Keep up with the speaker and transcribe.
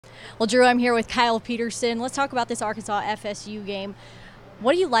Well, Drew, I'm here with Kyle Peterson. Let's talk about this Arkansas FSU game.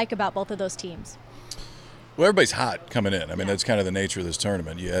 What do you like about both of those teams? Well, everybody's hot coming in. I mean, that's kind of the nature of this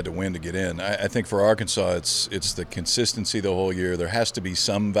tournament. You had to win to get in. I think for Arkansas, it's the consistency the whole year. There has to be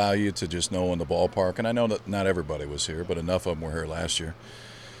some value to just knowing the ballpark. And I know that not everybody was here, but enough of them were here last year.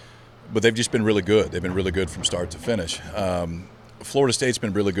 But they've just been really good. They've been really good from start to finish. Florida State's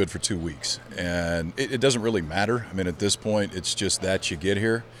been really good for 2 weeks. And it doesn't really matter. I mean, at this point, it's just that you get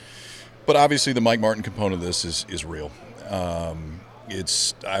here. But obviously the Mike Martin component of this is real. I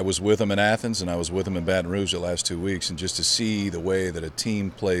was with him in Athens and I was with him in Baton Rouge the last 2 weeks, and just to see the way that a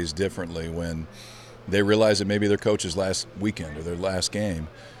team plays differently when they realize that maybe their coach's last weekend or their last game,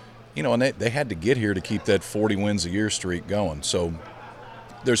 and they had to get here to keep that 40 wins a year streak going. So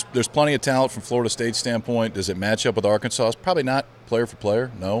there's plenty of talent from Florida State's standpoint. Does it match up with Arkansas? Probably not player for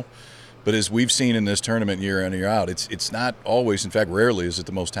player, no. But as we've seen in this tournament year in and year out, it's not always, in fact rarely, is it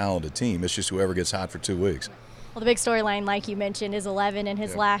the most talented team. It's just whoever gets hot for 2 weeks. Well, the big storyline, like you mentioned, is 11 in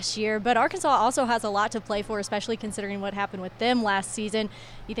his last year. But Arkansas also has a lot to play for, especially considering what happened with them last season.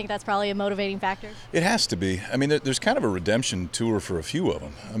 You think that's probably a motivating factor? It has to be. I mean, there's kind of a redemption tour for a few of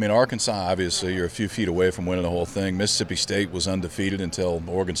them. I mean, Arkansas, obviously, you're a few feet away from winning the whole thing. Mississippi State was undefeated until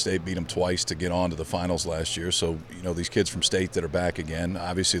Oregon State beat them twice to get on to the finals last year. So, these kids from State that are back again,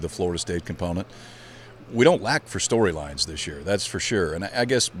 obviously the Florida State component. We don't lack for storylines this year, that's for sure. And I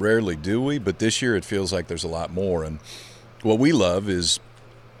guess rarely do we, but this year it feels like there's a lot more. And what we love is,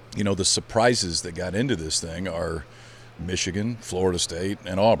 the surprises that got into this thing are Michigan, Florida State,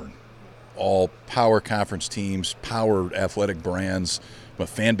 and Auburn. All power conference teams, power athletic brands. From a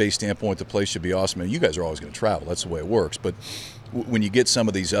fan base standpoint, the place should be awesome. I mean, you guys are always going to travel. That's the way it works. But when you get some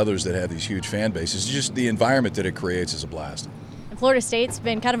of these others that have these huge fan bases, just the environment that it creates is a blast. Florida State's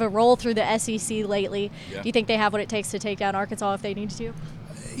been kind of a roll through the SEC lately. Yeah. Do you think they have what it takes to take down Arkansas if they need to?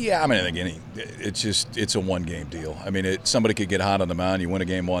 Yeah, I mean, again, it's a one-game deal. I mean, somebody could get hot on the mound, you win a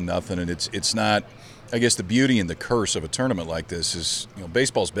game 1-0, and it's not. I guess the beauty and the curse of a tournament like this is,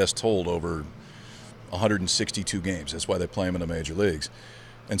 baseball's best told over 162 games. That's why they play them in the major leagues,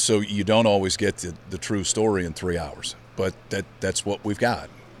 and so you don't always get the true story in 3 hours. But that's what we've got.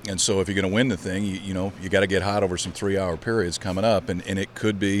 And so if you're going to win the thing, you got to get hot over some 3-hour periods coming up, and it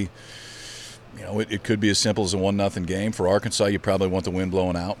could be, it could be as simple as a 1-0 game. For Arkansas, you probably want the wind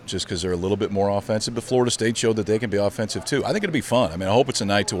blowing out just because they're a little bit more offensive. But Florida State showed that they can be offensive too. I think it'll be fun. I mean, I hope it's a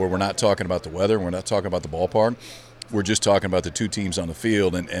night to where we're not talking about the weather, we're not talking about the ballpark. We're just talking about the two teams on the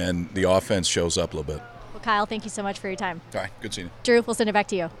field, and the offense shows up a little bit. Well, Kyle, thank you so much for your time. All right, good seeing you. Drew, we'll send it back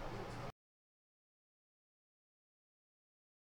to you.